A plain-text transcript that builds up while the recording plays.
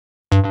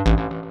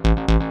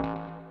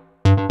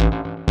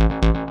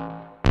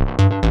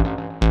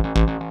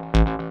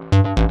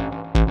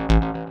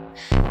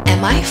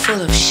I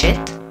full of shit?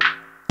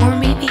 Or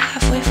maybe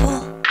halfway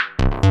full?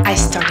 I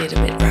started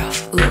a bit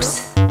rough.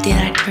 Oops, did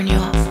I turn you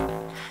off?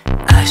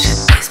 I should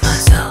pace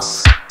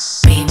myself,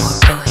 be more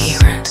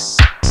coherent,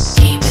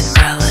 keep it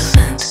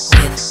relevant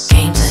with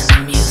games and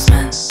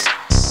amusement.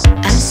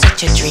 I'm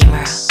such a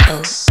dreamer,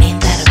 oh, ain't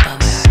that a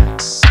bummer?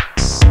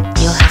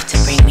 You'll have to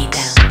bring me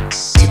down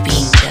to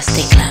being just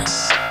a clown.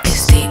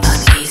 It's the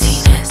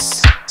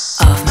uneasiness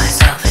of my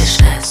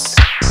selfishness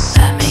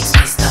that makes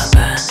me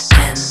stubborn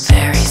and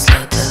very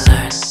slow to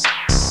learn.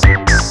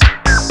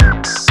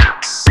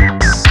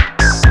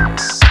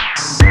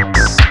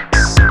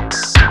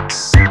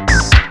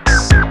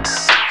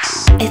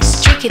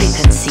 It's tricky to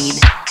concede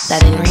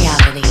that in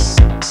reality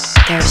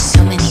there are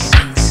so many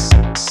things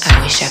I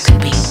wish I could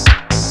be.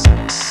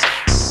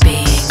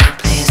 Being a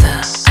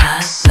pleaser,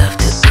 I'd love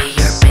to be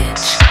your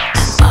bitch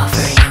and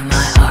offer you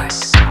my heart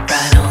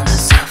right on a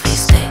selfie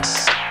stick.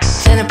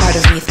 Then a part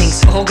of me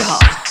thinks, oh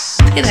god,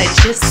 did I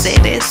just say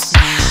this?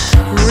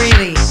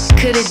 Really,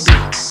 could it be?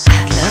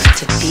 I'd love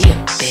to be a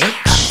bitch.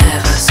 I'm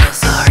ever so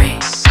sorry,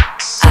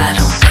 I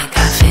don't think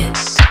I fit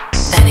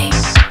any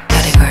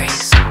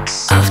categories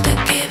of the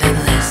given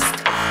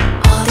list.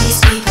 All these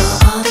people,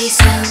 all these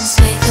sounds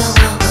make the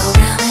world go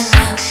round and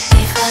round.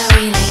 If I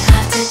really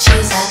have to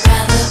choose, I'd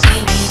rather be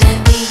me than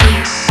be you.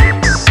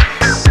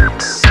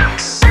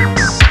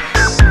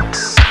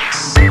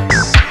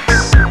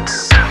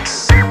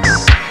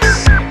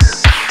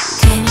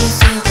 Can you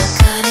feel the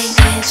cutting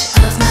edge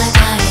of my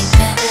dying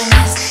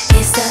tenderness?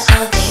 It's the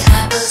ugly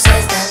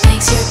hypothesis that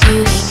makes your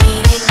beauty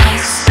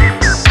meaningless.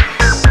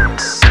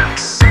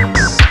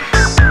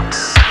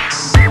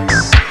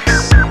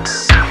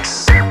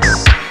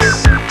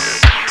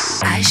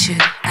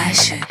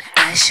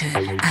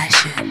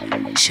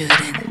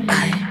 Shouldn't I?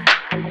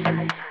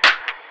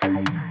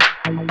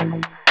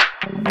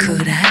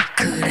 Could I?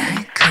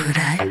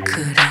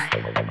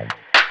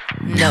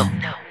 No.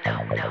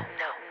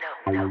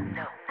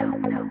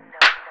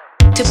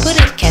 To put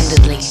it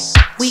candidly,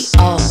 we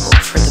all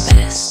hope for the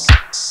best.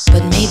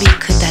 But maybe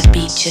could that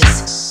be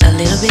just a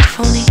little bit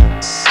phony?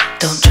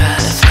 Don't try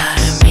to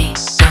flatter me,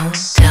 don't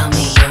tell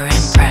me you're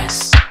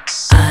impressed.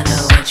 I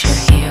know what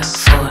you're here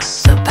for,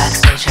 the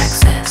backstage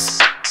access.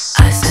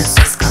 I sense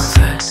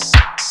discomfort,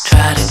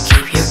 try to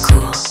keep your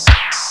cool.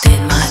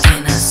 Did my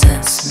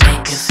innocence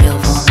make you feel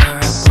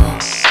vulnerable?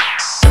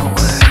 Don't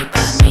worry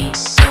about me,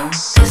 don't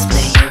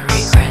display your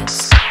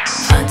regrets.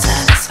 Find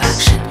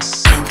satisfaction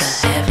in the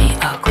heavy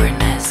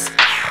awkwardness.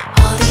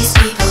 All these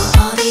people,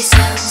 all these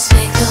sounds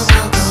make the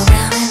world go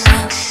round and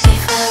round.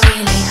 If I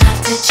really have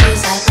to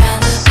choose, I'd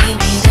rather be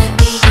me than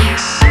be you.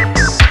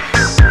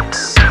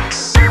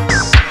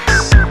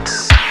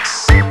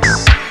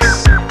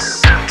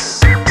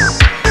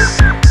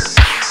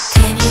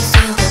 Can you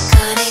feel the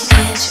cutting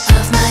edge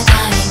of my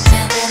dying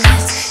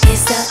tenderness?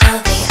 It's the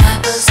ugly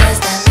hypothesis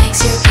that makes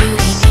your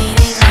beauty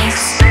meaningless.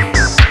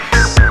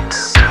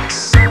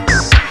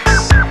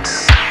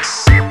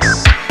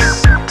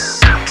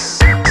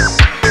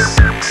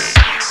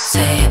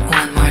 Say it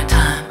one more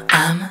time,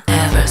 I'm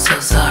ever so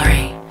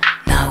sorry.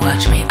 Now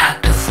watch me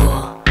act a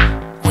fool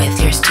with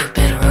your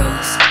stupid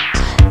rules.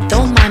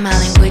 Don't mind my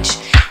language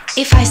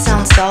if I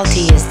sound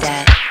salty, is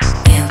that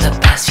in the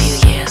past few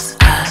years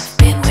I've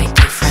been way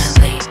too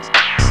friendly.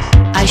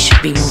 I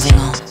should be moving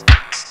on,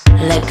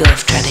 let go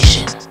of tradition.